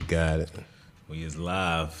got it. We is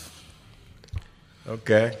live.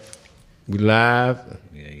 Okay. We live.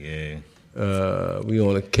 Yeah. We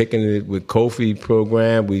on a Kicking It with Kofi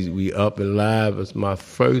program. We up and live. It's my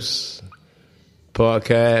first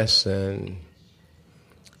podcast, and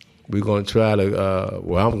we're going to try to,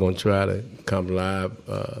 I'm going to try to come live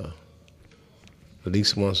at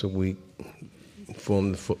least once a week,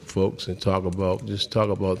 inform the folks and talk about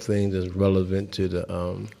things that's relevant to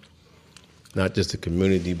the, not just the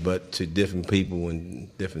community, but to different people and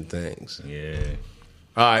different things. Yeah.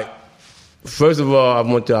 All right. First of all, I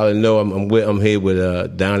want y'all to know I'm here with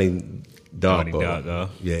Donnie Darko.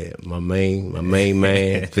 Yeah, my main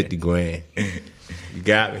man, 50 grand. You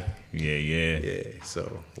got me? Yeah.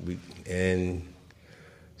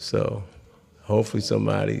 So hopefully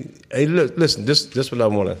somebody. Hey, look, listen. This what I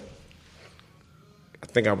want to. I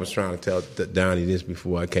think I was trying to tell Donnie this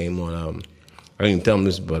before I came on. I didn't tell him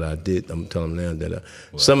this, but I did. I'm telling him now that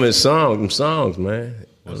some of his songs, man.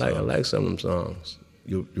 I like some of them songs.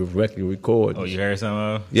 Your record. Oh, you heard some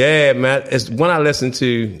of them? Yeah, man. It's when I listened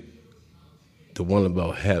to the one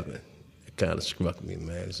about heaven. It kind of struck me,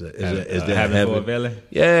 man. Is that heaven for a villain?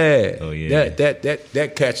 Yeah. Oh yeah.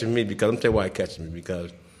 That catching me because I'm telling you why it catches me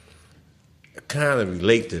because I kind of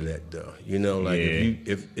relate to that though. You know, like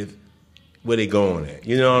if where they going at?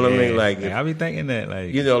 You know what I mean? Like I be thinking that,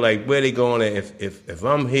 like you know, like where they going at? If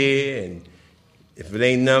I'm here and if it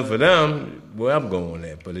ain't nothing for them, where I'm going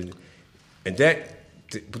at? But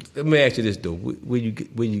let me ask you this though: where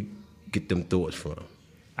you get them thoughts from?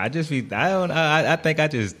 I think I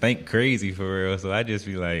just think crazy for real. So I just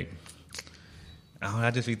be like, I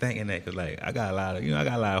just be thinking that because like I got a lot of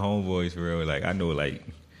homeboys for real. Like I know like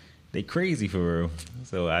they crazy for real.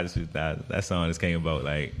 So I just that song just came about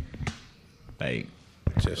like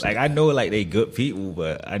I know like they good people,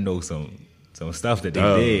 but I know some stuff that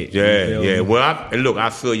they did. Yeah. Well, I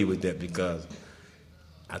feel you with that because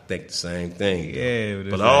I think the same thing. Yeah,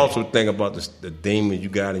 but I also think about the demons you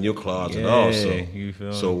got in your closet also. You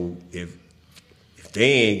feel so if they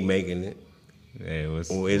ain't making it,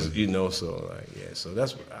 so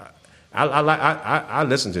that's what I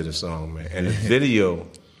listen to the song, man, and the video.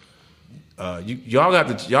 Y'all have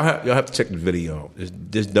to check the video.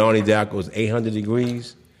 This Donnie Darko's 800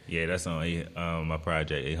 Degrees. Yeah, that's on my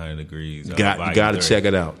project 800 Degrees. You got to check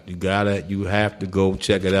it out. You have to go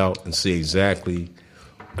check it out and see exactly.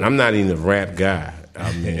 And I'm not even a rap guy.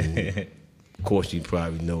 I mean, of course you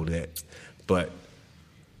probably know that, but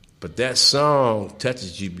that song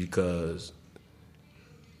touches you because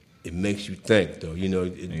it makes you think, though. You know,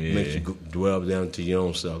 it makes you dwell down to your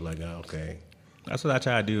own self. Like, okay. That's what I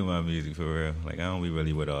try to do with my music, for real. Like, I don't be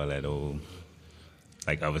really with all that old,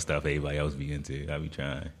 like, other stuff everybody else be into. I be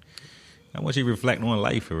trying. I want you to reflect on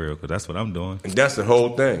life, for real, because that's what I'm doing. And that's the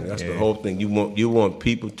whole thing. The whole thing. You want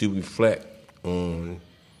people to reflect on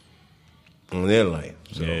their life.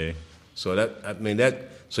 So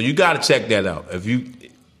you got to check that out. If you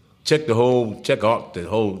check all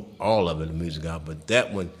of it, the music out, but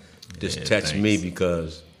that one just touched me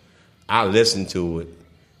because I listened to it.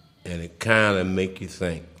 And it kind of make you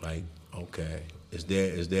think, like, okay, is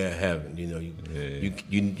there a heaven? You know,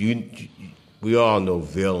 we all know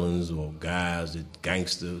villains or guys that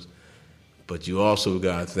gangsters, but you also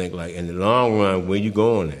got to think, like, in the long run, where you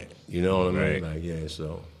going at? You know what I mean? Like,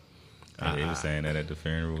 so. They were saying that at the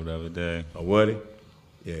funeral the other day. Oh, what?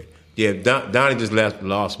 Yeah. Donnie just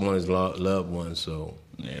lost one of his loved ones, so.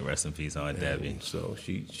 Yeah, rest in peace on Debbie. So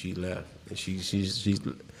she left, and she's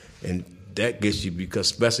and. That gets you because,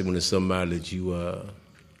 especially when it's somebody that you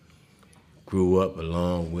grew up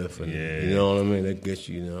along with, and you know what I mean. That gets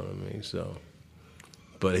you, you know what I mean. So,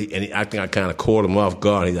 but I think I kind of caught him off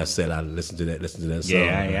guard. I said I listened to that song.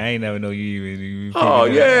 Yeah, I ain't never know you. Oh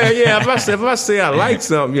yeah. If I say I like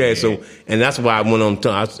something, So, and that's why I went on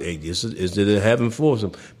telling. I said, hey, is it a heaven for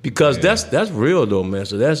some? Because that's real though, man.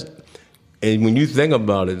 So and when you think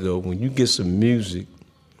about it though, when you get some music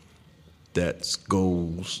that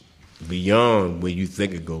goes beyond where you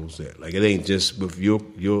think it goes at. Like it ain't just with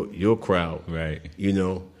your crowd. Right. You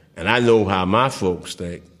know. And I know how my folks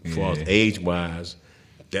think, as far as age wise,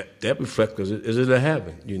 that reflects is it a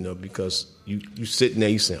heaven? You know, because you sitting there,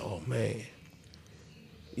 you saying, oh man.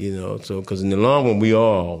 You know, so because in the long run we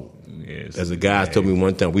all as a guy told me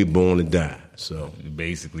one time, we born to die. So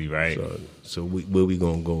basically, right. So where we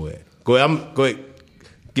gonna go at? Go ahead.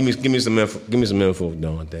 Give me some info,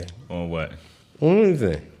 Don. On what? On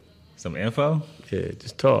anything. Some info? Yeah,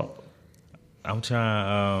 just talk. I'm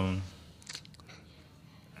trying.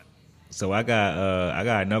 So I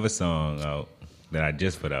got another song out that I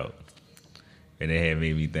just put out, and it had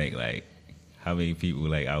made me think like, how many people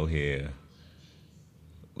like out here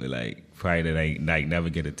with like probably that like never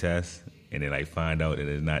get a test and then like find out that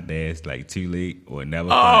it's not there. It's like too late or never.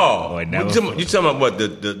 You talking about what the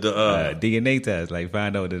DNA test? Like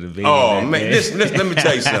find out that the baby. Oh man, let me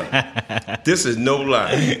tell you something. This is no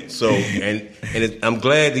lie. So I'm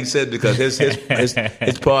glad he said because his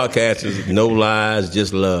podcast is no lies,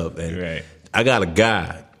 just love. And right. I got a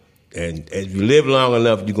guy, and if you live long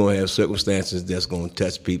enough, you're gonna have circumstances that's gonna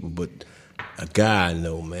touch people. But a guy I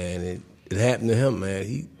know, man, it happened to him,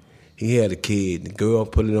 man. He had a kid. The girl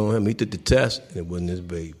put it on him. He took the test, and it wasn't his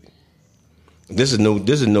baby. This is no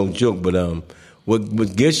joke. But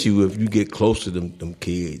what gets you if you get close to them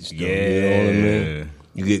kids? Though, yeah, you know what I mean.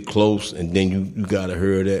 You get close, and then you gotta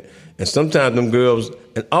hear that. And sometimes them girls,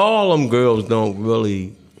 and all them girls don't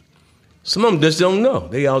really. Some of them just don't know.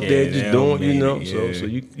 They out there just doing, you know. Yeah. So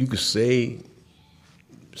you could say.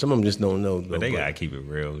 Some of them just don't know. Though, but they gotta keep it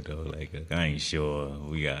real though. Like I ain't sure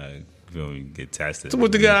we gotta get tested. So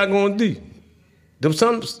what the guy gonna do? Them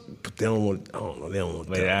some, but they don't want. I don't know. They don't want.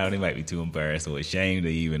 But they might be too embarrassed or ashamed to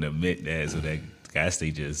even admit that. So that guys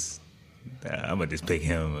they just. I'm gonna just pick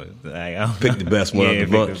him. Like, pick the best one out the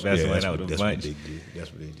bunch. That's what they do.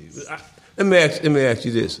 That's what they do. Let me ask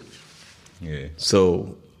you this. Yeah.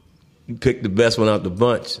 So you pick the best one out the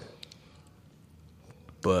bunch,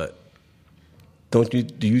 but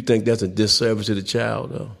do you think that's a disservice to the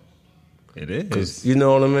child though? It is. You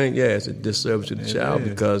know what I mean? Yeah, it's a disservice to the child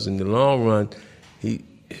because in the long run, if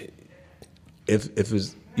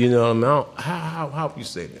it's you know what I mean. How would you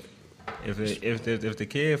say that? If the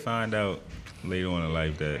kid find out later on in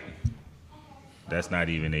life that that's not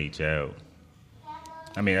even a child,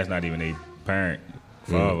 I mean that's not even a parent,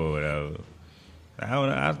 father or whatever.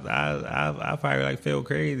 I probably like feel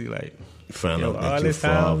crazy like. Find out all this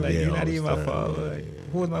time, father, like you're not even my father. Yeah. Like,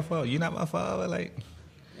 who is my father? You're not my father. Like,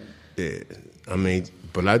 yeah, I mean,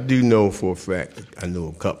 but I do know for a fact. I know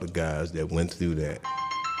a couple of guys that went through that.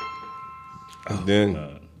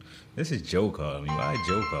 This is Joe calling me. Why is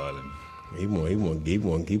Joe calling? He want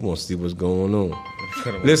to see what's going on.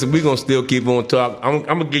 Listen, we're gonna still keep on talking. I'm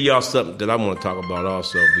gonna give y'all something that I want to talk about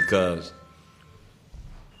also because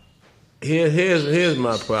here's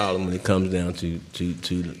my problem when it comes down to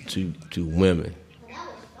women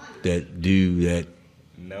that do that.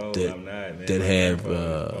 No, that, I'm not, man. That have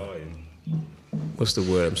what's the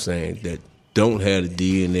word I'm saying? That don't have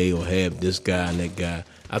the DNA or have this guy and that guy.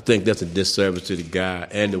 I think that's a disservice to the guy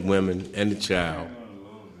and the women and the child.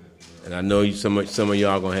 And I know some of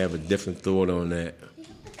y'all gonna have a different thought on that.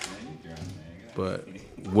 But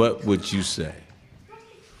what would you say?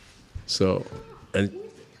 So, and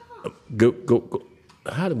go.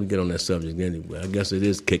 How did we get on that subject anyway? I guess it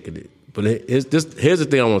is kicking it. But here's the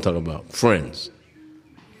thing I want to talk about: friends.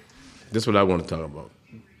 This is what I want to talk about.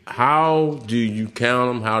 How do you count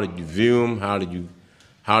them? How did you view them? How did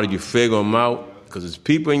you figure them out? Because there's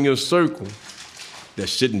people in your circle that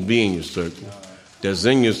shouldn't be in your circle. That's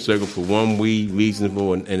in your circle for one reason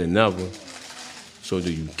and another. So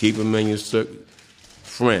do you keep them in your circle?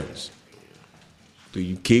 Friends. Do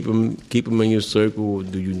you keep them in your circle, or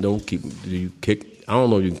do you don't keep them? Do you kick? I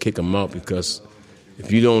don't know if you can kick them out because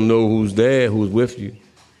if you don't know who's there, who's with you.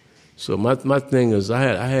 So my thing is,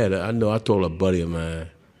 I told a buddy of mine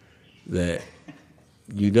that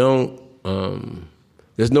you don't.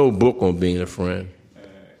 There's no book on being a friend,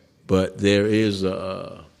 but there is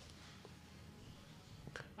a.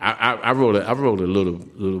 I wrote a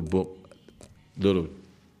little book, little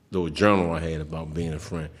journal I had about being a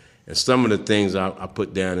friend, and some of the things I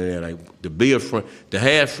put down in there, like to be a friend, to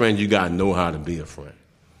have friends, you gotta know how to be a friend.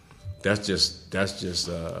 That's just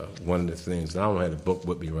one of the things. I don't have the book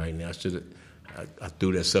with me right now. I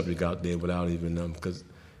threw that subject out there without even because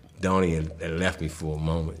Donnie had left me for a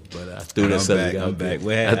moment, but I threw that subject out there.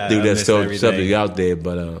 I threw that subject out there,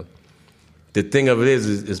 but the thing of it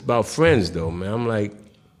is it's about friends, though, man. I'm like.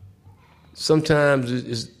 Sometimes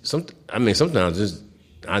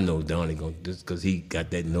I know Donnie gonna just because he got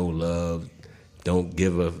that no love, don't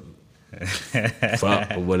give a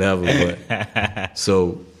fuck or whatever.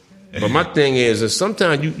 But my thing is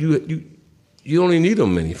sometimes you only need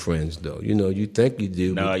them many friends though. You know, you think you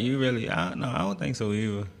do. No, you really. I don't think so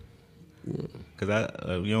either.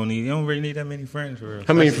 Because you don't really need that many friends for real.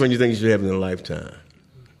 How many friends you think you should have in a lifetime?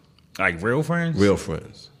 Like real friends? Real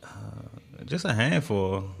friends. Just a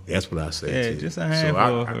handful. That's what I say. Yeah, too. Just a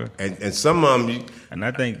handful. So and some of them. And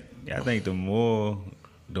I think the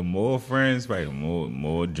more friends, right, the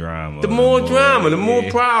more drama. The more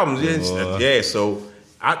problems. Yeah. So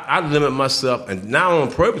I limit myself, and not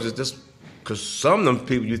on purpose. It's just because some of them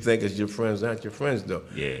people you think is your friends aren't your friends though.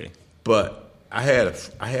 Yeah. But I had a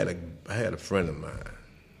friend of mine,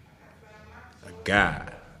 a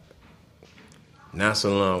guy not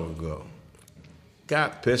so long ago.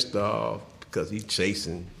 Got pissed off because he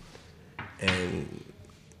chasing, and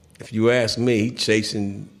if you ask me, he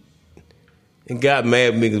chasing, and got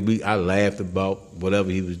mad at me because I laughed about whatever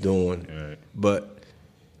he was doing. Right. But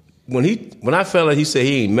when I found out he said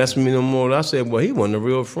he ain't messing with me no more, I said, well, he wasn't a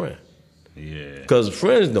real friend. Yeah. Because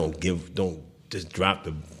friends don't just drop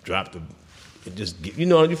the, just get, you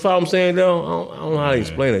know what I'm saying though? I don't know how to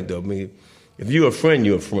explain it though. I mean, if you're a friend,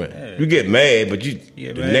 you're a friend. Yeah. You get mad, but the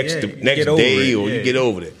next day or you get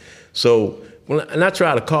over it. So I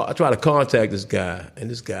try to contact this guy, and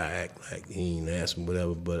this guy act like he ain't asking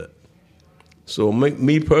whatever. But so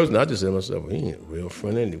me personally, I just said to myself, he ain't a real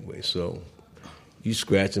friend anyway. So you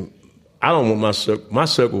scratch him. I don't want my circle. My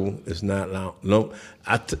circle is not long. No,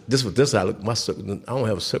 this how I look. My circle. I don't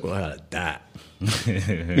have a circle. I gotta die.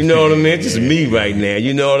 You know what I mean? It's just me right now.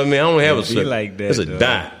 You know what I mean? I don't have a circle. Like that, it's a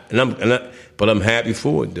dot, but I'm happy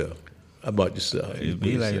for it though. How about yourself? It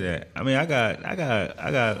be like that. I mean, I got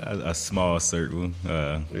a small circle,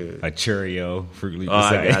 a Cheerio, Fruit Loop.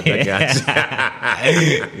 I got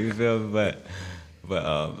you. You feel me?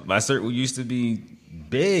 But my circle used to be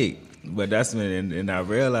big, but that's when, and I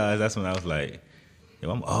realized that's when I was like,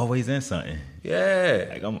 yo, I'm always in something. Yeah,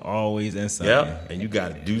 like I'm always in something. Yep, and you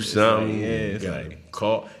got to do something. You got to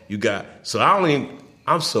call. You got. So I don't even.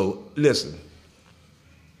 Listen.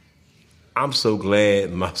 I'm so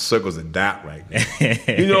glad my circle's a dot right now.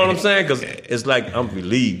 You know what I'm saying? Because it's like I'm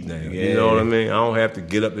relieved now. Yeah. You know what I mean? I don't have to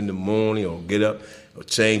get up in the morning or get up or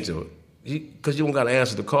change because you don't got to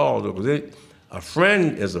answer the call though. Because a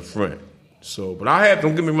friend is a friend. So, but I have.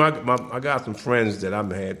 Don't give me I got some friends that I've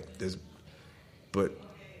had this, but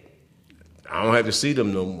I don't have to see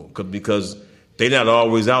them no more because they're not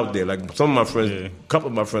always out there. Like some of my friends, a couple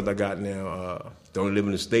of my friends I got now. Don't live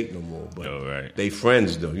in the state no more, but they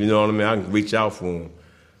friends though. You know what I mean? I can reach out for them.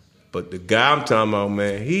 But the guy I'm talking about,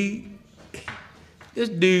 man, this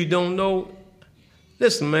dude don't know.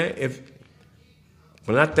 Listen, man,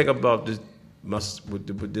 when I think about this,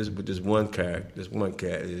 with this one cat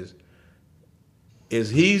is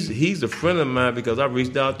he's a friend of mine because I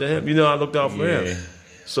reached out to him. You know, I looked out for him.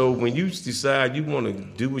 So when you decide you want to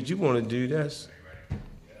do what you want to do,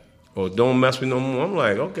 or don't mess with no more. I'm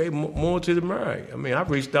like, okay, more to the marriage. I mean, I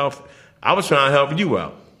reached out. I was trying to help you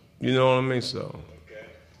out. You know what I mean? So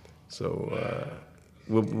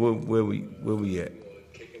where we at?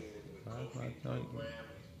 Keep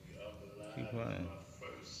playing.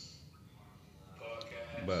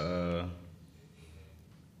 But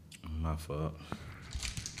my fault.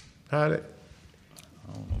 Can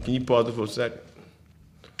you pause it for a second?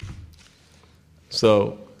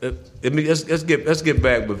 So. Let's get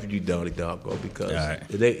back with you, Donnie Darko, because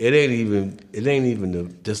it ain't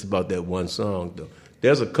even just about that one song though.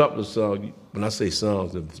 There's a couple of songs. When I say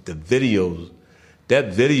songs, the videos. That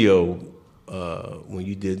video when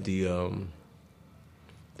you did the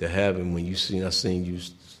Heaven, when I seen you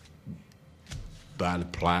by the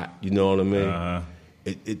plot. You know what I mean?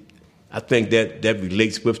 I think that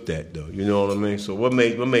relates with that though. You know what I mean? So what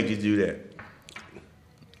made you do that?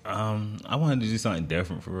 I wanted to do something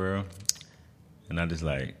different for real, and I just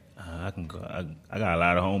like I can go. I got a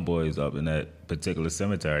lot of homeboys up in that particular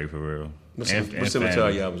cemetery for real. What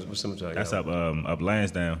cemetery y'all was? What cemetery? That's up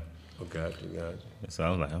Lansdowne. Okay, gotcha. So I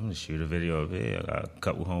was like, I'm gonna shoot a video up here. I got a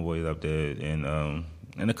couple homeboys up there, and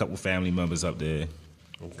a couple family members up there.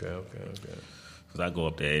 Okay. Cause I go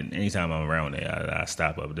up there, and anytime I'm around there, I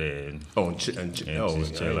stop up there and just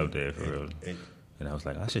chill up there for real. And I was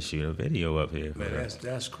like, I should shoot a video up here. Man,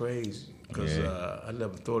 that's crazy. Because I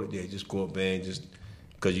never thought of that. Just go up there and just,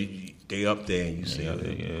 because they up there and you say,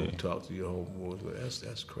 go talk to your homeboys. But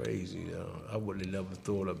that's crazy. I would have never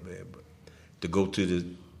thought of that. But to go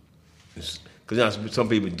to because some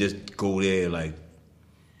people just go there like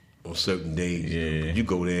on certain days. Yeah. You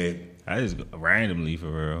go there. I just go randomly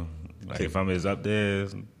for real. Like if I'm just up there,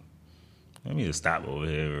 let me just stop over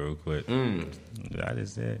here real quick. I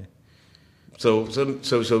just said. So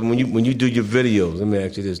when you do your videos, let me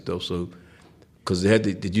ask you this though. So, because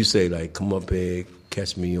did you say like, come up here,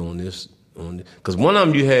 catch me on this? Because one of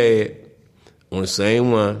them you had on the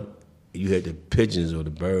same one, you had the pigeons or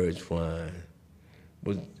the birds flying.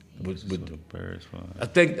 With the birds flying. I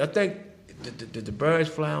think did the birds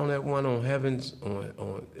fly on that one on Heavens? On it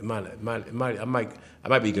I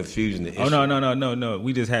might be confusing the issue. Oh no.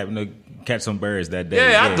 We just happened to catch some birds that day.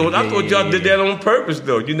 Yeah, I thought y'all did that on purpose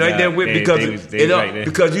though. You know,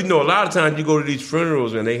 because you know a lot of times you go to these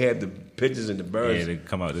funerals and they had the pigeons and the birds they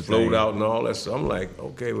come out the float out and all that. So I'm like,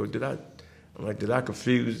 okay, well I'm like, did I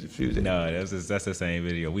confuse it? No, that's the same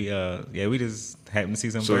video. We just happened to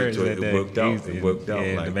see some So birds that day. it worked out.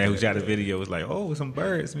 Yeah, like the man who that, shot the video was like, "Oh, some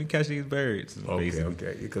birds. Let me catch these birds."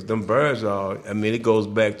 Okay. Because them birds are. I mean, it goes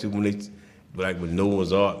back to when they, like with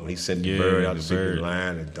Noah's Ark, when he sent the bird out to see the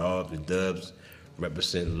lion and the doves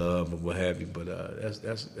represent love or what have you. But I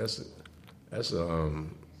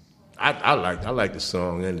like the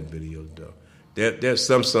song and the video though. There's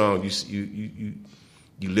some songs you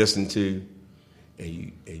listen to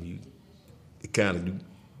and it kind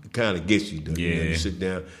of gets you though. Yeah. You sit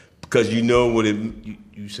down because you know what it.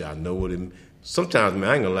 You say I know what it. Sometimes, man,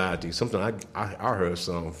 I ain't gonna lie to you. Sometimes I heard a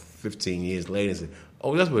song 15 years later and said,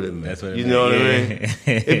 "Oh, that's what it meant." That's what it you meant. know what I mean?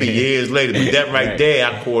 It'd be years later, but that right there,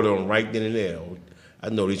 I caught on right then and there. I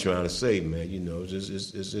know what he's trying to say, man. You know, it's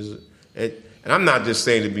just and I'm not just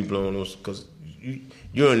saying to be blown on because you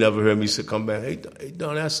ain't never heard me come back. Hey,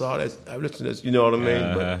 Don, I saw that. I listened to this. You know what I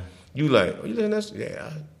mean? But you like, you listen to this?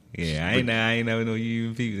 Yeah. Yeah, I ain't never know you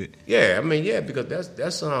even peeped it. Yeah, I mean, because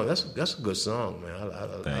that song, that's a good song, man.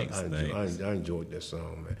 Thanks. I enjoyed that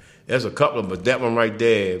song, man. There's a couple of, but that one right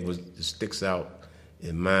there it sticks out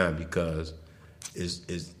in mind because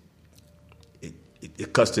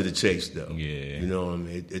it cuts to the chase though. Yeah, you know what I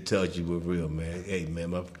mean. It tells you what's real, man. Hey,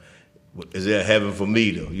 man, is there heaven for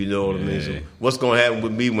me though? You know what I mean. So what's gonna happen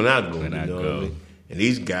with me when I go? What I mean? And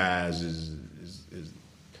these guys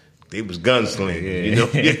they was gunslinging, you know.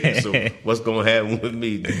 Yeah. So what's gonna happen with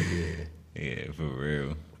me? Yeah, for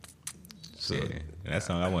real. So that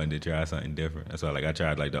song I wanted to try something different. That's why I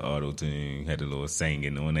tried like the auto tune, had the little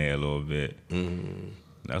singing on there a little bit. Mm-hmm.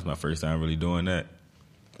 That was my first time really doing that.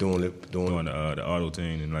 Doing the auto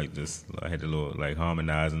tune and like just I had the little like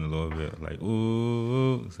harmonizing a little bit, like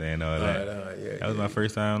ooh, saying all that. That was my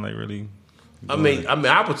first time like really. I mean,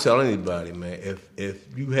 I would tell anybody, man,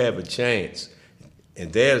 if you have a chance.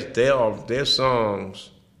 And there are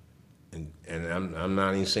songs, and I'm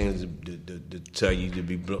not even saying to tell you to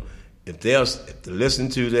be blown. If to listen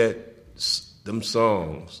to them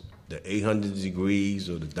songs, the 800 Degrees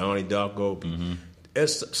or the Donnie Darko,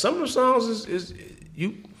 some of the songs is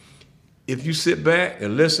you. If you sit back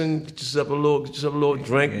and listen, get yourself a little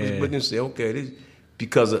drink, and say, okay,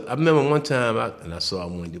 because I remember one time I saw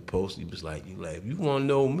one of your posts. He was like, if you want to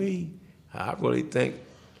know me, how I really think.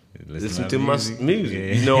 Listen to my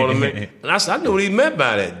music, you know what I mean? And I knew what he meant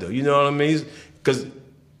by that, though. You know what I mean? Because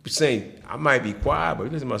saying I might be quiet, but you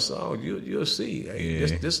listen to my song, you'll see. Hey,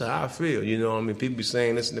 this is how I feel. You know what I mean? People be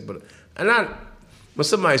saying this and that, but when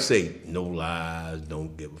somebody say no lies,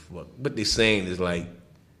 don't give a fuck, what they saying is like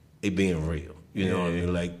they being real. You know what I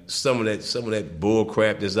mean? Like some of that bull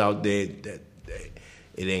crap that's out there that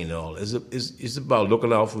it ain't all. It's about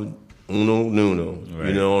looking out for uno nuno. Right.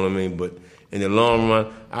 You know what I mean? But in the long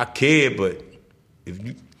run, I care, but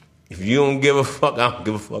if you don't give a fuck, I don't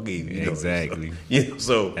give a fuck either. You know? Exactly.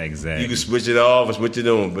 So exactly. You can switch it off or switch it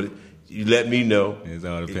on, but you let me know. It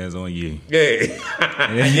all depends on you. Yeah.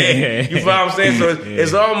 Yeah. You follow what I'm saying? So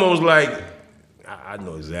it's almost like I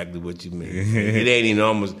know exactly what you mean. It ain't even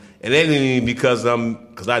almost. It ain't even because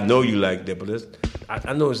I know you like that, but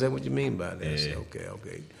I know exactly what you mean by that. Yeah. I say,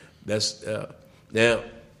 okay. That's now.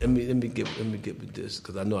 Let me get with this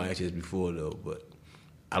because I know I asked you this before though, but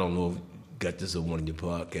I don't know if you got this on one of your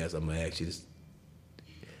podcasts. I'm gonna ask you this.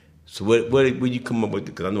 So where you come up with?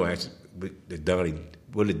 Because I know I asked you, the Donnie.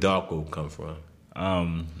 Where did Darko come from?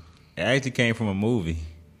 It actually came from a movie.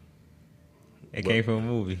 It came from a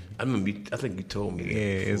movie. I think you told me that.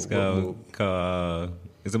 Yeah, it's called.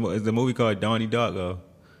 It's a movie called Donnie Darko.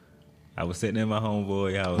 I was sitting in my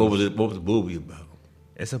homeboy. What was the movie about?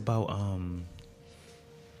 It's about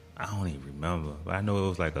I don't even remember, but I know it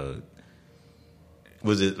was like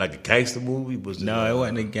Was it like a gangster movie? No, it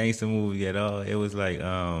wasn't a gangster movie at all. It was like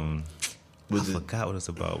I forgot what it's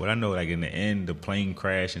about, but I know like in the end the plane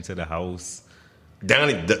crashed into the house.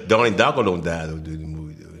 Donnie Darko don't die though during the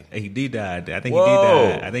movie, do he? He did die. I think he did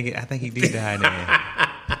die. I think he did die in there.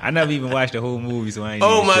 I never even watched the whole movie, so I ain't.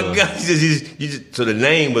 Oh my sure. God! So the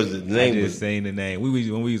name was saying the name. When we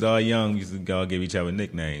was all young, we used to all give each other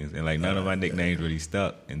nicknames, and like none of my nicknames really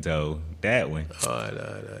stuck until that one. All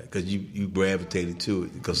right. Because you gravitated to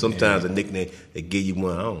it. Because sometimes a nickname they give you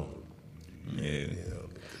one. I don't. Yeah.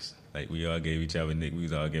 Like we all gave each other we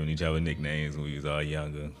was all giving each other nicknames when we was all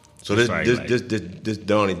younger. So this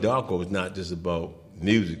Donnie Darko was not just about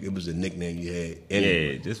music. It was a nickname you had.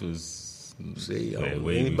 Anyway. Yeah, this was. See,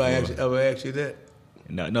 anybody ever asked you that?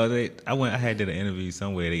 No. I had did an interview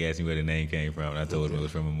somewhere. They asked me where the name came from, and I told them it was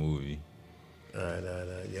from a movie. All right.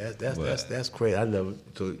 Yeah, that's crazy. I never.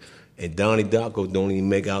 So, and Donnie Darko don't even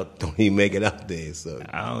make it out there. So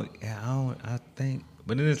I think,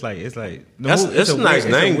 But then it's like it's a nice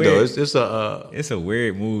name though. It's a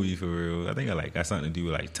weird movie for real. I think I got something to do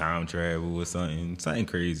with like time travel or something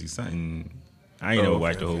crazy, something. I ain't never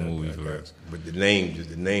watched the whole movie for real. But the name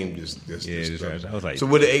just right. I was like, so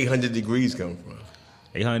where did 800 Degrees come from?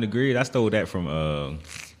 800 Degrees. I stole that from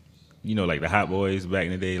like the Hot Boys back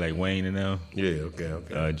in the day, like Wayne and them. Yeah,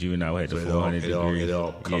 okay. Juvenile had the 400 Degrees. It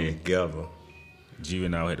all come together.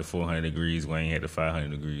 Juvenile had the 400 Degrees. Wayne had the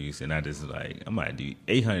 500 Degrees, and I just I might do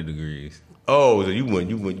 800 Degrees. Oh, so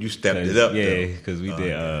you stepped it up. Yeah, because we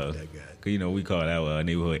did. Cause we called our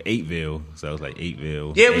neighborhood 8ville, so I was like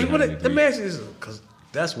 8ville. Yeah, but the message is because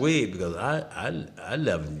that's weird because I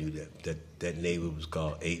never knew that neighborhood was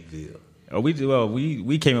called 8ville. Oh,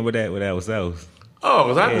 we came up with that with ourselves.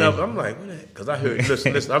 Oh, because I'm like, what that? Because I heard,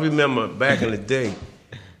 listen, I remember back in the day,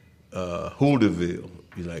 Hooterville,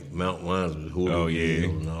 like Mount Wines was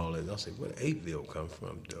Hooterville and all that. I said, where did 8ville come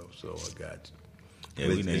from, though? So I got you. Yeah,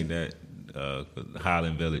 we named that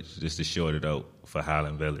Highland Village, just to short it out for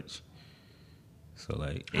Highland Village. So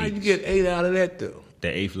like, how'd you get 8 out of that, though? The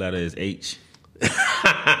 8th letter is H.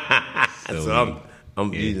 So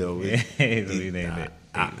I'm we named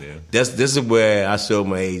it. This is where I show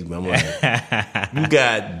my age, man. I'm like, you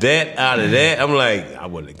got that out of that? I'm like, I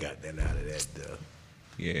wouldn't have got that out of that, though.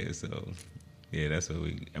 Yeah, so, that's what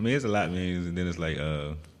it's a lot of names, and then it's like,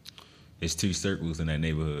 it's 2 circles in that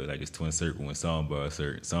neighborhood. Like, it's Twin Circle and Songbird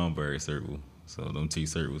Circle. So, them 2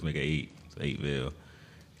 circles make an 8. So, 8ville.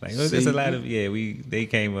 Like, there's a lot of, they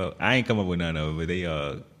came up. I ain't come up with none of it, but they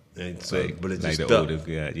but it just the stuck. older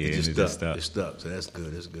guy. Yeah, it just stuck. It stuck. So that's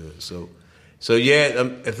good. So yeah,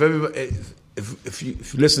 if you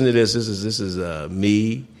listen to this is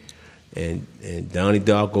me and Donnie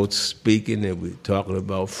Darko speaking, and we're talking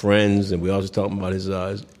about friends, and we're also talking about his.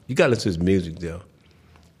 You got to listen to his music, though.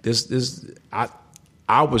 This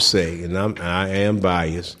I would say, and I am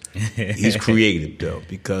biased. He's creative though,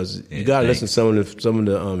 because you got to listen to some of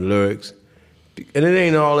the lyrics, and it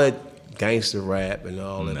ain't all that gangster rap and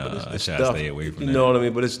all that. No, but it's I try stuff. to stay away from that. You know what I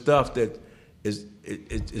mean? But it's stuff that is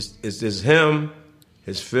it's just him,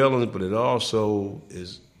 his feelings, but it also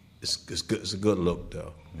is it's good. It's a good look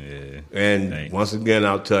though. Yeah. And once again,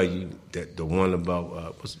 I'll tell you that the one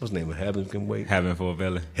about what's the name of Heaven Can Wait? Heaven for a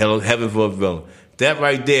Villain. Heaven for a Villain. That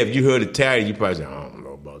right there, if you heard it tired, you probably say, I don't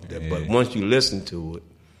know about that. Yeah. But once you listen to it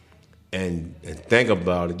and think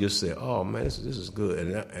about it, you'll say, oh man, this is good.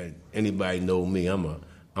 And anybody know me? I'm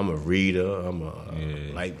a reader.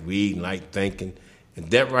 Like reading, like thinking. And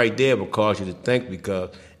that right there will cause you to think,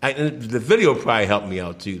 because the video probably helped me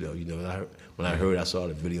out too, though. You know, when I saw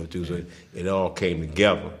the video too, so it all came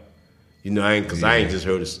together. You know, I ain't just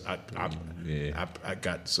heard this. I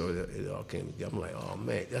got, so it all came together. I'm like, oh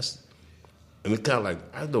man, it's kind of like,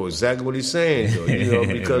 I know exactly what he's saying, though. You know,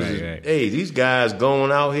 because hey, these guys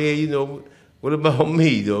going out here. You know, what about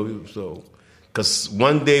me, though? So, because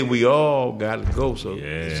one day we all got to go. So,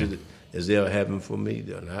 is there heaven for me,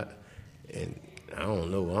 though? And I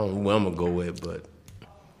don't know. I don't know where I'm gonna go with, but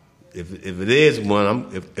if it is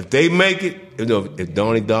one, if they make it, if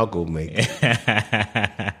Donnie Darko make it,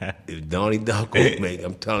 if Donnie Darko make it,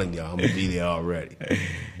 I'm telling y'all, I'm gonna be there already.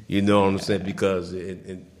 You know what I'm saying? Because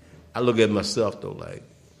I look at myself though, like,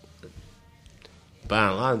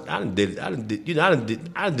 I did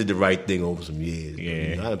the right thing over some years.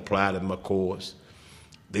 Yeah. I applied in my course.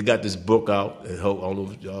 They got this book out, and I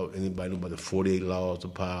don't know if anybody know about the 48 Laws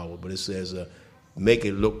of Power, but it says make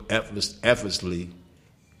it look effortlessly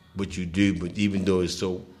what you do, but even though it's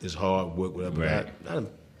hard work, whatever. Right.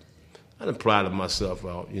 I done plotted myself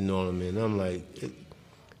out, you know what I mean? I'm like,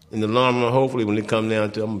 in the long run, hopefully when it come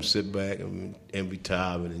down to it, I'm going to sit back and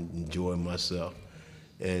retire and enjoy myself.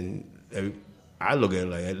 And I look at it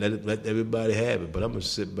like, let everybody have it, but I'm going to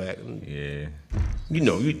sit back. And, you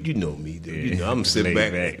know me, dude. Yeah. You know, I'm going to sit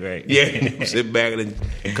back. Right. Yeah, sit back.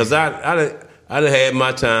 Because I done had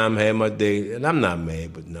my time, had my day, and I'm not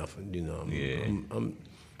mad with nothing, you know.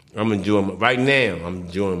 I'm enjoying right now. I'm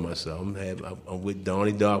enjoying myself. I'm with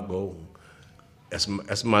Donnie Darko.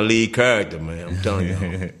 That's my lead character, man. I'm telling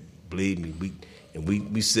you, believe me.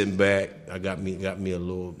 We sitting back. I got me a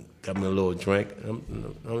little drink.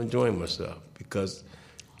 I'm enjoying myself because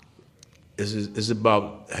it's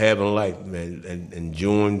about having life, man, and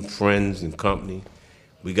enjoying friends and company.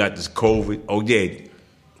 We got this COVID. Oh yeah,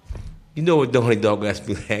 you know what Donnie Darko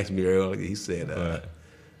asked me earlier? He said,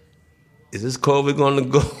 "Is this COVID going to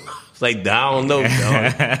go?" It's like, I don't know,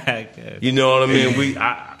 dog. You know what I mean?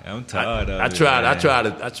 I'm tired of it.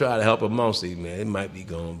 I try to help him out. See, man, it might be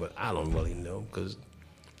gone, but I don't really know because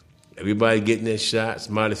everybody getting their shots.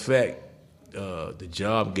 Matter of fact, the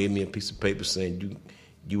job gave me a piece of paper saying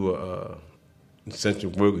you were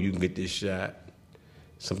essential worker, you can get this shot.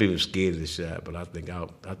 Some people are scared of the shot, but I think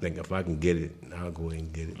if I can get it, I'll go ahead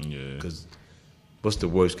and get it. Yeah. Because what's the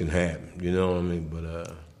worst can happen? You know what I mean?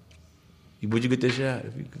 But would you get this shot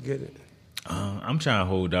if you could get it? I'm trying to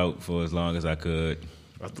hold out for as long as I could.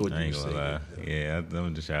 I thought you I ain't would gonna say lie. that. Yeah,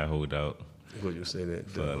 I'm just trying to hold out I thought you would say that.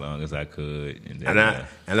 for as long as I could. And, then,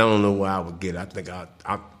 And I don't know why I would get it. I think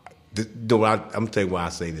I'm gonna tell you why I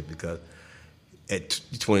say this, because at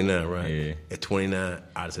 29, right? Yeah. At 29,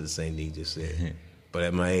 I'd have said the same thing you just said. But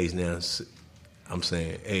at my age now, I'm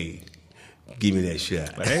saying, hey, give me that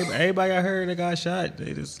shot. But everybody I heard that got shot,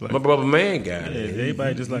 they just like My brother man got yeah, it.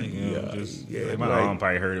 everybody just like like my arm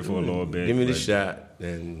probably heard it for a little bit. Give me the but- shot,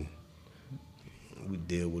 and we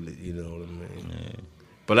deal with it. You know what I mean? Yeah.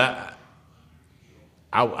 But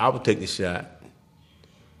I would take the shot.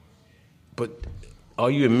 But are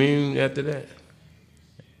you immune after that?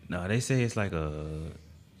 No, they say it's like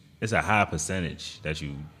it's a high percentage that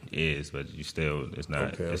you is, but you still it's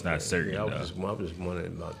not certain. Yeah, I though. was just wondering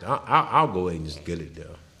about that. I'll go ahead and just get it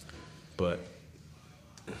though. But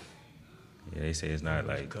Yeah, they say it's not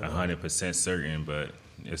like 100% certain, but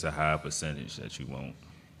it's a high percentage that you won't.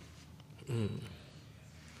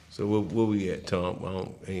 so where we at,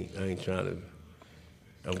 Tom? I ain't trying to.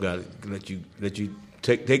 I've got to let you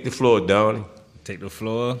take the floor, Donnie. Take the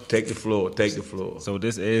floor. Take the floor. Take the floor. So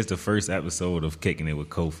this is the first episode of Kicking It with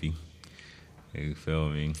Kofi. You feel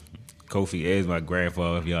me? Kofi is my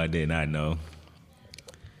grandfather, if y'all did not know.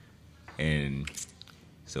 And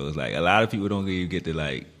so it's like a lot of people don't even get to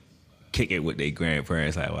like kick it with their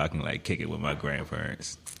grandparents. Like, well, I can like kick it with my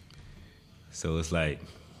grandparents. So it's like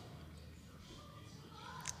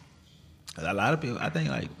a lot of people. I think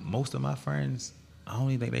like most of my friends, I don't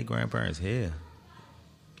even think their grandparents here.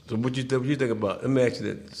 So what you think about? Let me ask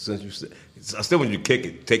you that, since you said I still want you to kick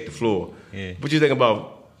it, take the floor. Yeah. What you think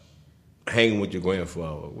about hanging with your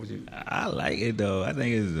grandfather? I like it though. I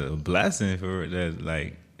think it's a blessing for that.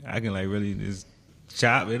 Like I can like really just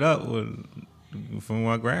chop it up from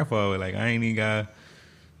my grandfather. Like I ain't even got.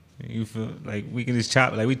 You feel like we can just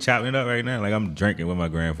chop, like we chopping it up right now. Like I'm drinking with my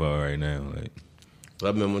grandfather right now. Like I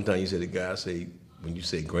remember one time you said the guy say, when you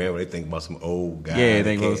say grandfather, they think about some old guy. yeah,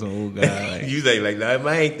 think about some old guy. Like, You think like, nah,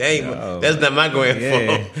 No, that's not my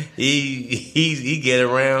grandfather. yeah. He get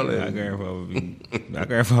around. my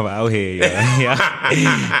grandfather out here, y'all.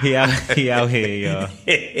 He out here, y'all.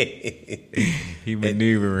 He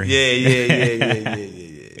maneuvering. Yeah.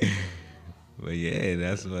 But yeah,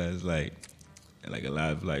 that's what it's like. Like a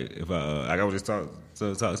lot of like, if I was just talk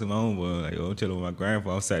to my homeboy, like, I'm chilling with my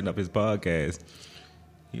grandfather, I'm setting up his podcast.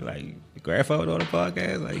 He like, your grandfather on the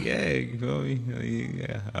podcast? Like, yeah, you feel me?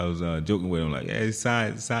 Yeah. I was joking with him, like, yeah, he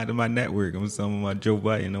signed to my network. I'm on my Joe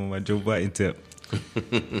Biden tip.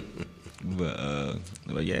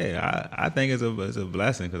 But yeah, I think it's a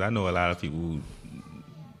blessing, because I know a lot of people who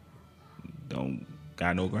don't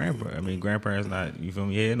got no grandparents. I mean, grandparents not, you feel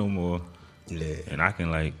me, here no more. Yeah. And I can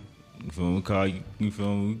like, you feel me, call you,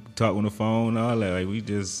 feel me, talk on the phone, all that. Like we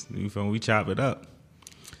just, you feel me, we chop it up.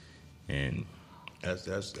 And That's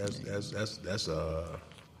a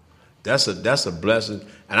blessing,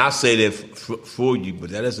 and I say that for you. But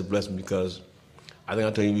that is a blessing because I think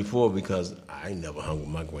I told you before, because I ain't never hung with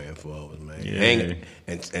my grandfathers, man. Yeah. Hanging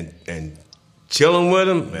and chilling with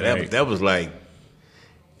them, man. Right. That was like,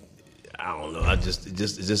 I don't know. It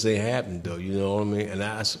just ain't happened though. You know what I mean? And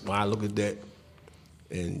that's why I look at that,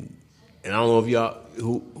 and I don't know if y'all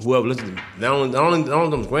whoever listens. Not only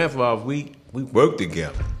them grandfathers, we worked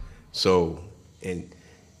together. So, and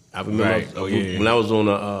I remember when I was on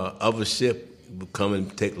the other ship, he would come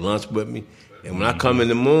and take lunch with me. And when I come in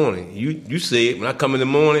the morning, you see it. When I come in the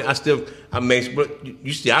morning, I make sure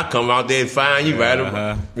you see I come out there and find you right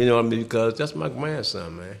around. You know what I mean? Because that's my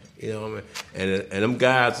grandson, man. You know what I mean? And them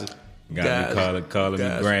guys calling me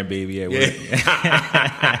grandbaby at work.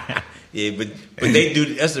 Yeah, but they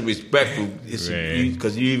do. That's a respectful,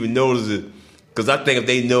 because you even notice it. Because I think if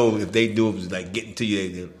they do it, it's like getting to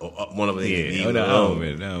you, one of them. Yeah, don't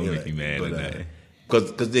make you mad at that.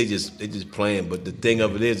 Because they just playing. But the thing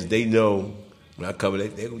of it is, they know when I come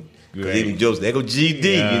in, they go. Even jokes, they go GD.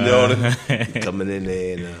 You know what I mean? Coming in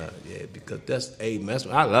there and because that's man.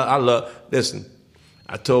 I love. Listen,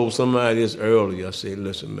 I told somebody this earlier. I said,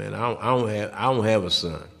 listen, man, I don't have a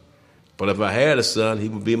son. But if I had a son, he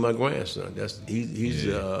would be my grandson. He's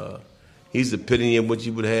the epitome of what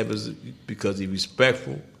you would have, because he's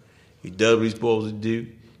respectful. He does what he's supposed to do.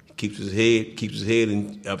 He keeps his head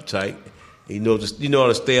uptight. He knows how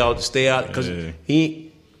to stay out, because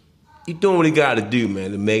he doing what he got to do,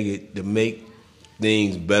 man, to make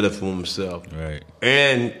things better for himself. Right.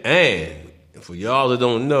 And for y'all that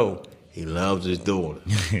don't know, He loves his daughter.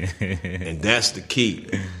 And that's the key.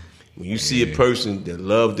 When you see a person that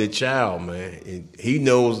loves their child, man, he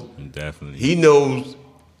knows. Definitely. He knows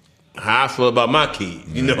how I feel about my kids.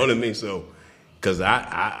 You know what I mean? So, because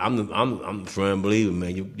I'm a firm believer,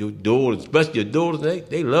 man. Your daughters, especially your daughters,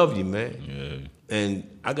 they love you, man. Yeah.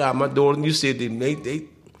 And I got my daughter, and you said they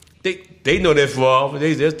know their father.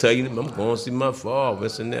 They'll tell you, I'm going to see my father,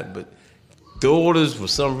 this and that. But daughters, for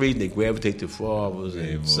some reason, they gravitate to fathers,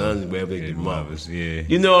 and sons gravitate to mothers. Yeah.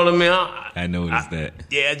 You know what I mean? I noticed that.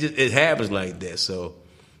 Yeah, it happens like that. So,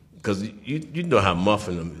 because you know how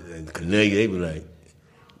Muffin and Cornelia, they be like,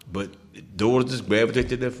 but daughters just gravitate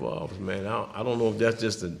to their fathers, man. I don't know if that's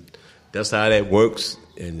just that's how that works,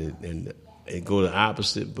 and it go the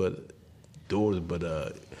opposite, but daughters.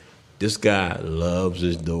 But this guy loves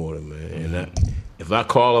his daughter, man. And if I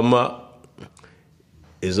call him up,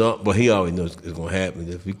 it's up, but he always knows it's gonna happen.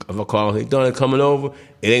 If I call him, hey, Donnie coming over,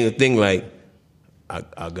 it ain't a thing like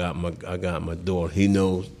I got my daughter. He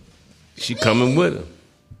knows she coming with him.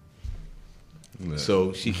 Yeah.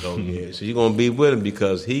 So she gonna be with him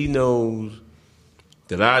because he knows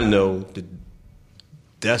that I know that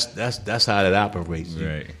that's how that operates.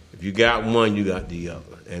 Right. If you got one, you got the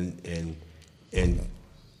other, and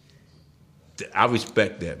I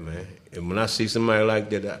respect that, man. And when I see somebody like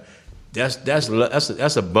that, that's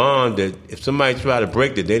a bond that if somebody try to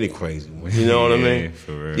break it, they crazy. You know what I mean?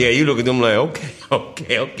 For real. Yeah, you look at them like,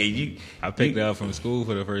 okay. I picked her up from school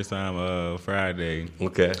for the first time Friday.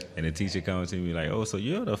 Okay. And the teacher comes to me like, "Oh, so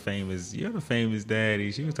you're the famous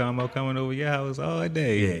daddy." She was talking about coming over your house all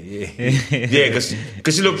day. Yeah, because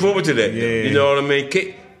she look forward to that. Yeah. You know what I mean?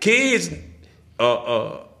 Kids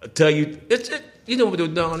tell you you know what they're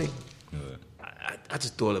Donnie. I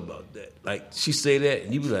just thought about that. Like, she say that,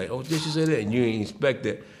 and you be like, oh, did she say that? And you ain't expect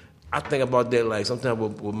that. I think about that, like, sometimes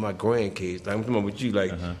with my grandkids. Like, I'm talking about with you.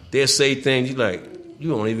 Like, they'll say things, you like,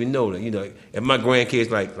 you don't even know that. You know, and my grandkids,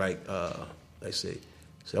 like they say,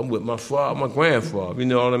 I'm with my father, my grandfather. You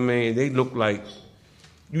know what I mean? They look like,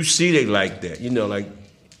 you see they like that. You know, like,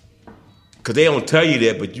 because they don't tell you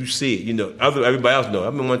that, but you see it. You know, everybody else know. I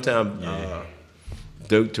remember one time,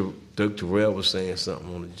 Dirk Terrell was saying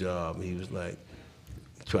something on the job, and he was like,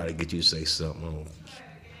 try to get you to say something.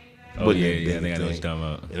 I know what you're talking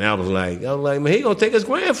about. And I was like, man, he gonna take his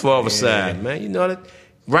grandfather's side, man. You know that,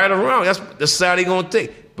 right or wrong, that's the side he gonna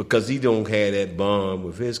take because he don't have that bond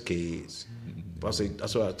with his kids. But I say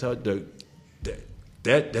that's what I tell Dirk.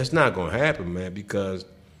 That's not gonna happen, man, because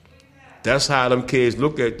that's how them kids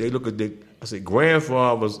look at. They look at I say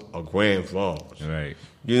grandfathers are grandfathers, right?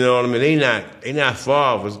 You know what I mean? They not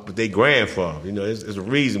fathers, but they grandfathers. You know, there's a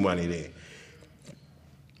reason why they there.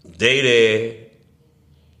 They there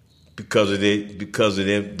because of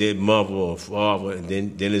their mother or father, and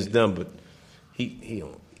then it's done. But he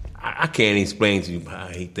don't. I can't explain to you how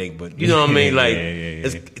he think, but you know what I mean. Like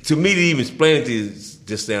It's, to me to even explain it to you,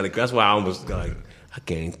 just sounded. That's why I almost like I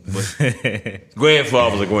can't. But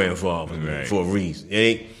grandfathers are grandfathers, right, for a reason.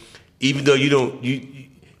 Even though you don't,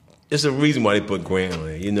 it's a reason why they put grand on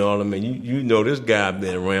it. You know what I mean? You know this guy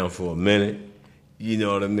been around for a minute. You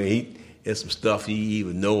know what I mean? There's some stuff he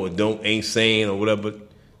even know or ain't saying or whatever,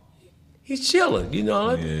 but he's chilling, you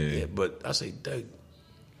know. Yeah, but I say, Dirk,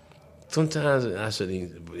 sometimes I said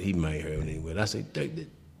he might hear me, but I say, Dirk,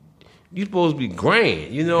 you supposed to be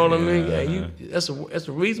grand, you know what I mean? Yeah, that's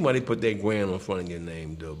a reason why they put that grand on front of your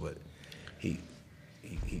name, though. But he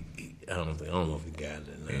I don't know if he got it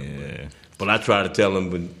or not. Yeah. But I try to tell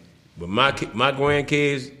him, but my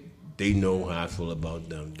grandkids, they know how I feel about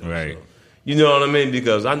them, though, right? So. You know what I mean?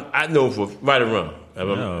 Because I know for right or wrong.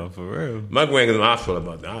 No, for real. My grandkids know how I feel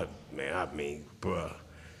about them. I mean, bruh.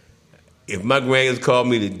 If my grandkids call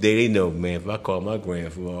me today, they know, man, if I call my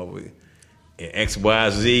grandfather and X, Y,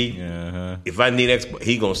 Z, if I need X,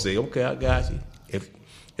 he going to say, okay, I got you. If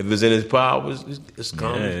it's in his power, it's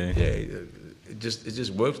common. Yeah. It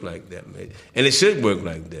just works like that, man. And it should work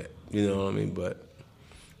like that. You know what I mean? But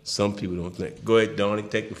some people don't think. Go ahead, Donnie,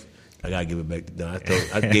 I gotta give it back to Don.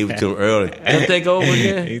 I gave it to him early. Can I take over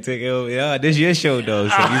again? He take over. Yeah, this your show though,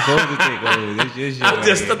 so you supposed to take over. This your show. I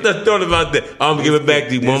just thought about that. I'm gonna give it back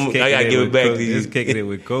to you. I gotta give it back to you. Just kicking it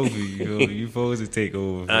with Kofi. You supposed to take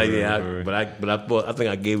over. But I think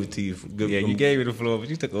I gave it to you. You gave me the floor, but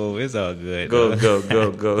you took over. It's all good. Go. I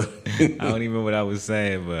don't even know what I was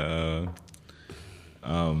saying, but I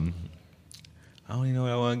don't even know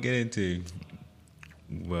what I want to get into.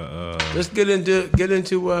 But let's get into.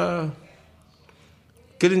 I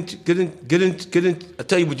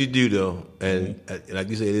tell you what you do though, and like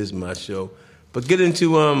you said, it is my show. But get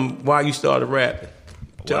into why you started rapping.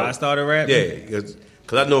 Why I started rapping? Yeah, because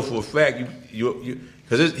I know for a fact you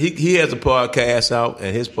Because he has a podcast out,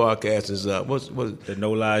 and his podcast is what's the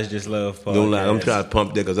No Lies Just Love podcast. No Lies. I'm trying to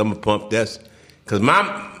pump that because I'm gonna pump that's because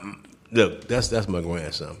that's my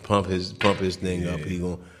grandson. Pump his thing up. He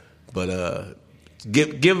gonna, but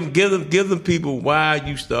give them people why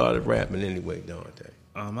you started rapping anyway, Dante.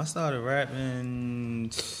 I started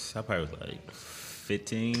rapping. I probably was like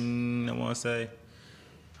 15. I want to say.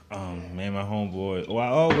 Man, my homeboy.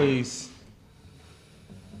 Well,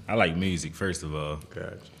 I like music first of all.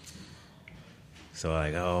 Gotcha. So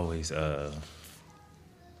like I always I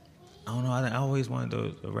don't know. I always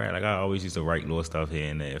wanted to rap. Like I always used to write little stuff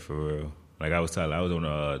here and there for real. Like I was on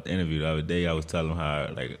an interview the other day. I was telling how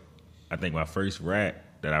like I think my first rap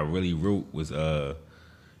that I really wrote was the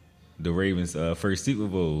Ravens' first Super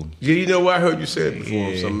Bowl. Yeah, you know what? I heard you say it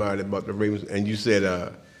before somebody about the Ravens, and you said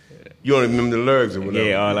you don't remember the lyrics or whatever.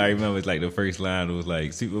 Yeah, all I remember is like the first line was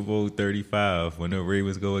like Super Bowl 35 when the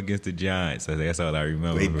Ravens go against the Giants. So that's all I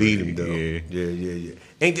remember. They beat them though. Yeah.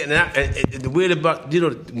 Ain't that and the weird about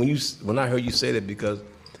when I heard you say that because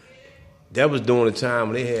that was during the time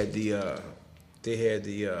when they had the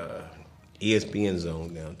ESPN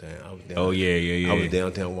zone downtown. I was downtown. I was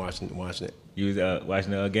downtown watching it. You was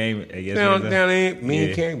watching the game? Down there, me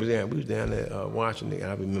and Karen was down. We was down there watching it.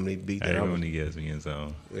 I remember they beat that. I remember the ESPN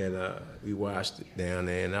zone. And we watched it down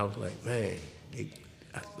there, and I was like, man,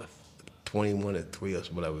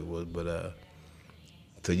 21-3 or whatever it was. But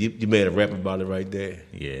so you made a rap about it right there.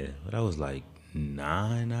 Yeah, but I was like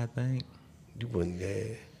 9, I think. You wasn't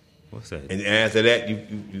there. What's that? And after that, you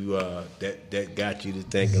that got you to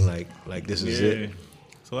thinking like this is it.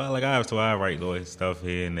 So I write little stuff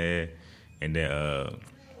here and there, and then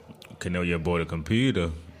Cornelia bought a computer.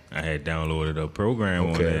 I had downloaded a program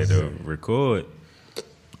on there to record,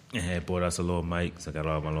 and had bought us a little mic. So I got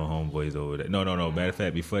all my little homeboys over there. No. Matter of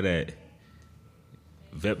fact, before that,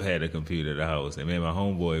 Vep had a computer at the house, and man, my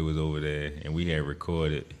homeboy was over there, and we had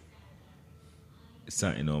recorded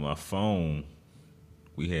something on my phone.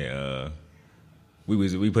 We had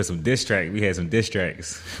we put some diss tracks. We had some diss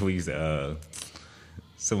tracks. We used to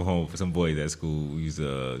some boys at school. We used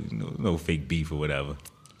to no fake beef or whatever.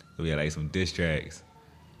 So we had like some diss tracks,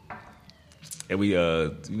 and we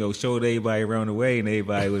showed everybody around the way, and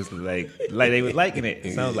everybody was like they was liking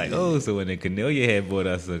it. So I was like, so when the Cornelia had bought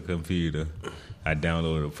us a computer, I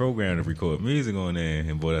downloaded a program to record music on there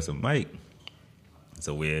and bought us a mic.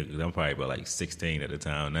 So I'm probably about like 16 at the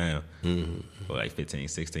time now. Or like 15,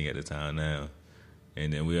 16 at the time now.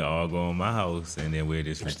 And then we'll all go in my house and then we'll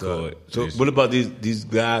just record. So what about these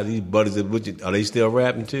guys, these buddies with you? Are they still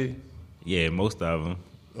rapping too? Yeah, most of them.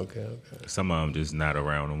 Okay. Some of them just not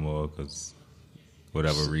around no more because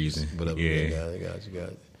whatever reason. Got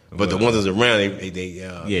you. But the ones that's around,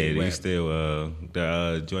 they still,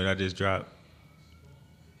 the joint I just dropped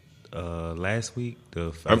last week.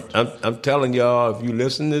 I'm telling y'all, if you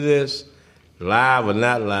listen to this, live or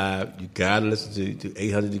not live, you gotta listen to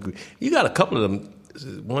 800 Degrees. You got a couple of them.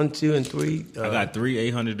 1, 2, and 3. I got 3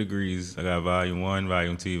 800 Degrees. I got Volume 1,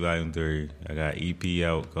 Volume 2, Volume 3. I got EP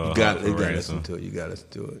out called. You gotta listen to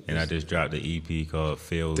it. And I just dropped the EP called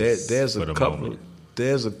Feels. There's for a the couple. Moment.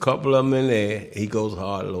 There's a couple of them in there. He goes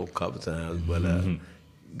hard a little couple times, but you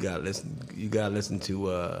gotta listen. You gotta listen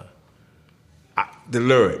to the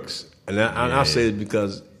lyrics, and I say it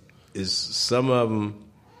because it's some of them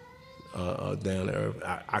down there.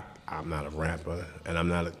 I'm not a rapper, and I'm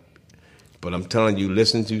not. But I'm telling you,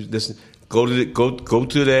 listen. Go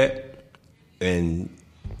to that, and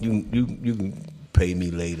you can pay me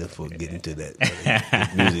later for getting to that. The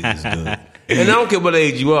music is good, and I don't care what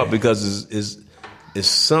age you are because it's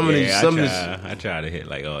some of these. I try to hit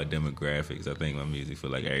like all demographics. I think my music for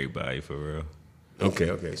like everybody for real.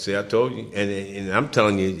 Okay. See, I told you, and I'm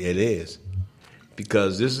telling you, it is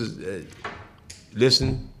because this is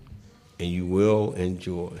listen, and you will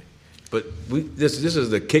enjoy. But this is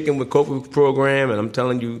the Kicking with Kobe program, and I'm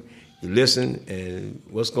telling you, you listen, and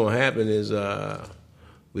what's going to happen is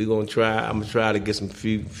we're going to try. I'm going to try to get some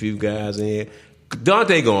few guys in here.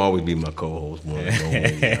 Dante going to always be my co-host.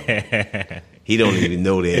 He don't even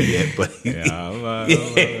know that yet, but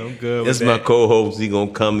I'm good. That's my co-host. He going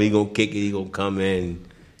to come. He going to kick it. He going to come in,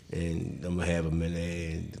 and I'm going to have him in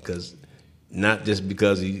there, because not just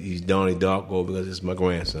because he's Donnie Darko, because it's my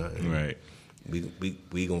grandson. Right.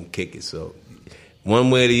 We gonna kick it. So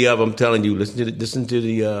one way or the other, I'm telling you, listen to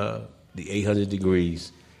the 800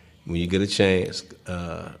 Degrees when you get a chance.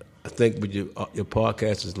 I think with your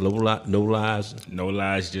podcast is No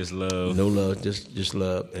Lies, Just Love. No love, just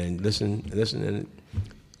love, and listen. And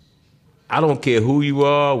I don't care who you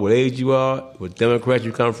are, what age you are, what Democrat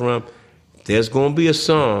you come from. There's gonna be a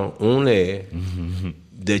song on there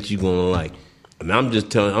that you're gonna like. And I'm just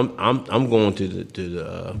telling. I'm going to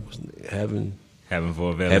the heaven. Heaven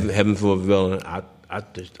for a Villain. Heaven for a Villain.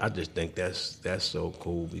 I just think that's so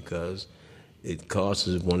cool because it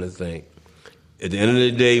causes one to think. At the end of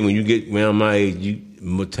the day, when you get around my age,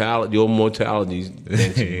 your mortality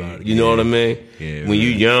thinking about it. You know what I mean? Yeah, when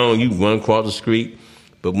you're young, you run across the street,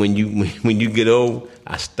 but when you get old,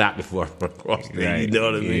 I stop before I run across the street. Right. You know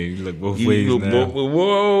what I mean? Yeah, you look both ways now.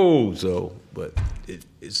 Whoa! So, but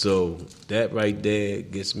so that right there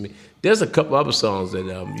gets me. There's a couple other songs that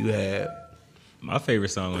you have. My favorite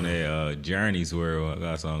song on there, Journey's World. I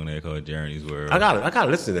got a song on there called Journey's World. I gotta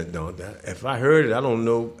listen to that though. If I heard it, I don't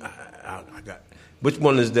know. I got. Which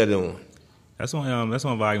one is that on? That's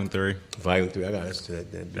on Volume 3. Volume 3. I gotta listen to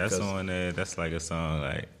that then. That's on there. That's like a song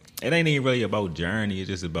like it ain't even really about journey. It's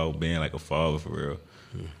just about being like a father for real.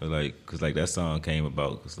 But cause like that song came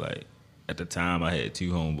about because like at the time I had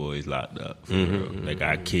 2 homeboys locked up for real. They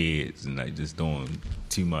got kids and like just doing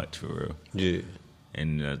too much for real. Yeah.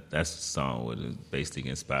 And that's the song was basically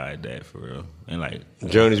inspired that for real. And like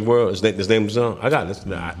Journey's World. Is the name of the song? I got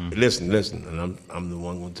to listen. Listen, and I'm the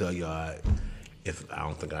one gonna tell y'all if I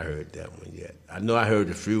don't think I heard that one yet. I know I heard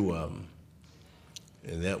a few of them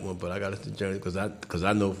in that one, but I got to listen to Journey because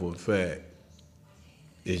I know for a fact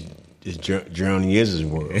it's Journey is his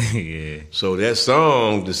world. yeah. So that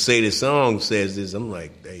song, to say the song says this, I'm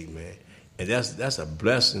like, hey man, and that's a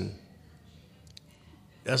blessing.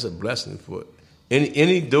 That's a blessing for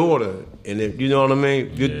any daughter, and if you know what I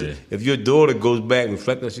mean. If your daughter goes back and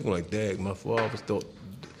reflects, she's going like, "Dad, my father thought."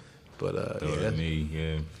 But that's me,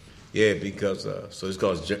 yeah. Yeah, because so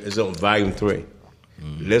it's on Volume 3.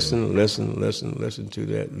 Listen to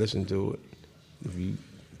that. Listen to it. If you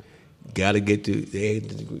got to get to,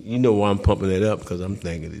 you know why I'm pumping it up because I'm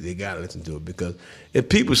thinking they got to listen to it because if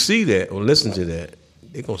people see that or listen to that,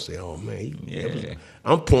 they're gonna say, "Oh man,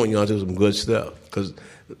 I'm pointing y'all to some good stuff." Because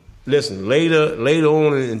listen, later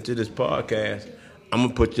on into this podcast, I'm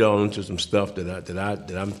gonna put y'all into some stuff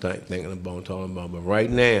that I'm thinking about talking about. But right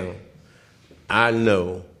now, I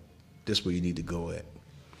know. This is where you need to go at.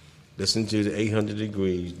 Listen to the 800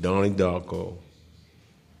 Degrees, Donnie Darko.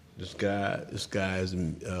 This guy is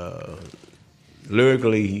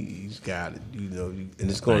lyrically he's got it, you know, and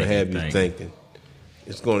it's going to have you thinking.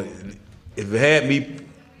 It's going to, if it had me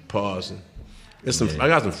pausing, I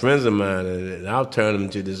got some friends of mine, and I'll turn them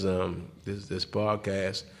to this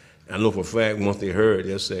podcast. I know for a fact once they heard,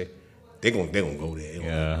 they'll say they're gonna go there.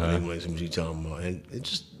 They want to see what you talking about, and it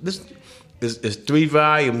just listen. It's 3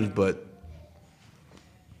 volumes, but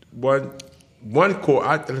one core.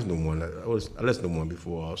 I listened to one. I listened to one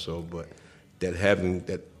before also, but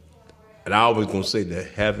and I always gonna say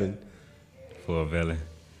that heaven for a villain.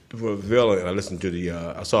 For a villain, I listened to the.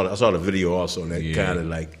 I saw the video also, and that kind of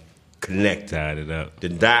like tied it up. The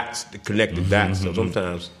dots, the connected dots. So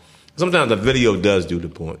sometimes the video does do the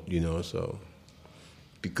point, you know. So.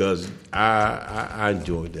 Because I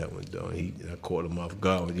enjoyed that one though. I caught him off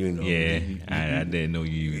guard, you know. Yeah, I didn't know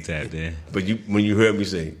you even tapped in. But when you heard me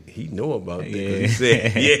say he know about that, he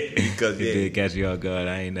said because it did catch you off guard.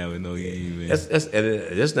 I ain't never know you even.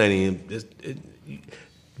 That's not even.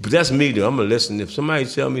 But that's me though. I'm gonna listen. If somebody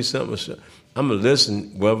tell me something, I'm gonna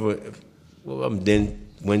listen. Whether I'm then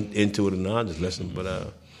went into it or not, just listen. But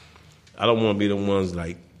I don't want to be the ones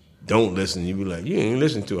like. Don't listen. You be like, you ain't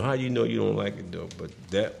listen to it. How you know you don't like it though? But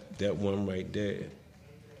that one right there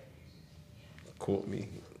caught me.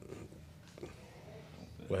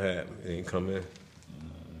 What happened? It ain't come in.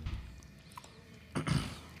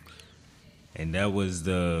 And that was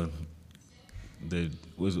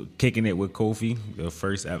was Kicking It with Kofi, the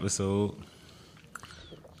first episode.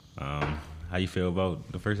 How you feel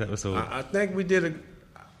about the first episode? I think we did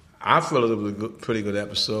I feel it was a pretty good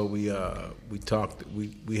episode. We talked.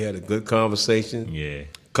 We had a good conversation. Yeah, a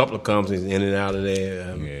couple of conversations in and out of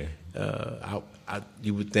there.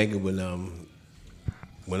 You would think it would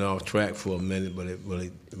went off track for a minute, but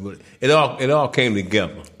it all came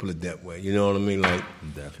together. Put it that way. You know what I mean? Like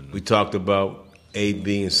definitely. We talked about A,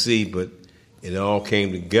 B, and C, but it all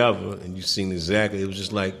came together, and you seen exactly. It was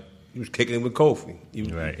just like. You was kicking it with Kofi.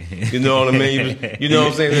 Right. You know what I mean? You know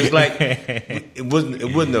what I'm saying? It's like it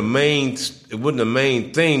wasn't the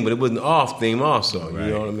main thing, but it wasn't off theme also. Right.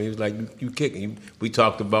 You know what I mean? It was like you kicking. We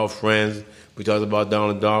talked about friends. We talked about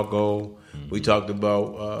Donnie Darko. Mm-hmm. We talked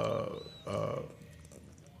about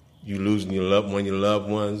you losing your loved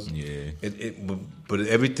ones. Yeah. But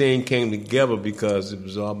everything came together because it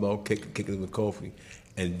was all about kicking it with Kofi.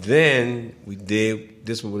 And then we did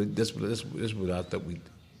this. What I thought we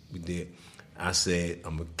did. I said,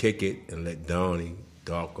 I'm going to kick it and let Donnie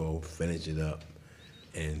Darko finish it up.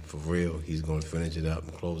 And for real, he's going to finish it up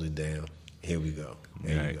and close it down. Here we go.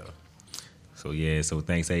 There you go. So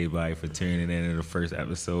thanks everybody for tuning in to the first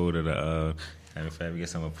episode of the Having Fab. We get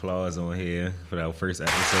some applause on here for our first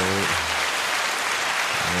episode.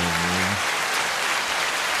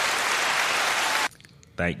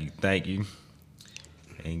 Thank you.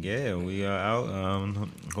 And yeah, we are out.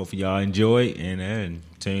 Hopefully y'all enjoy and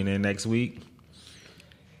tune in next week.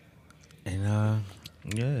 And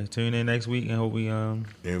tune in next week and hope we and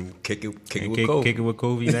kick it with Kobe. Kick it with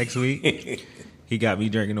Kobe next week. He got me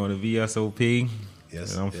drinking on the VSOP.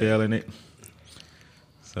 Yes, and I'm feeling it.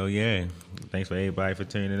 So yeah, thanks for everybody for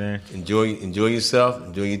tuning in. Enjoy yourself.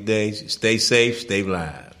 Enjoy your days. Stay safe. Stay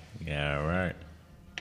live. Yeah, all right.